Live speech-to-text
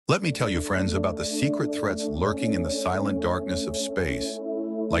Let me tell you, friends, about the secret threats lurking in the silent darkness of space,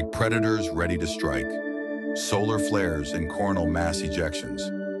 like predators ready to strike, solar flares and coronal mass ejections.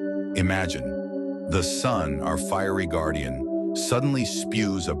 Imagine, the sun, our fiery guardian, suddenly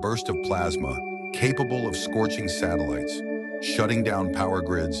spews a burst of plasma capable of scorching satellites, shutting down power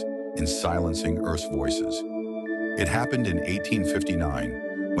grids and silencing Earth's voices. It happened in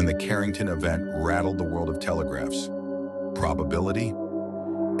 1859 when the Carrington Event rattled the world of telegraphs. Probability?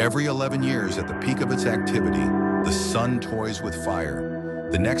 Every 11 years at the peak of its activity, the sun toys with fire.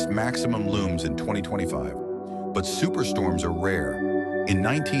 The next maximum looms in 2025. But superstorms are rare. In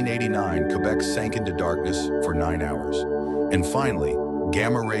 1989, Quebec sank into darkness for 9 hours. And finally,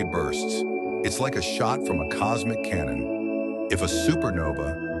 gamma ray bursts. It's like a shot from a cosmic cannon. If a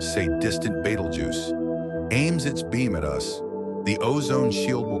supernova, say distant Betelgeuse, aims its beam at us, the ozone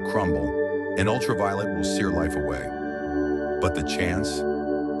shield will crumble and ultraviolet will sear life away. But the chance?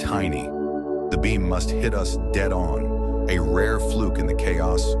 Tiny. The beam must hit us dead on, a rare fluke in the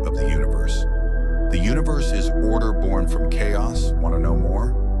chaos of the universe. The universe is order born from chaos. Want to know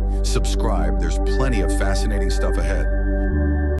more? Subscribe, there's plenty of fascinating stuff ahead.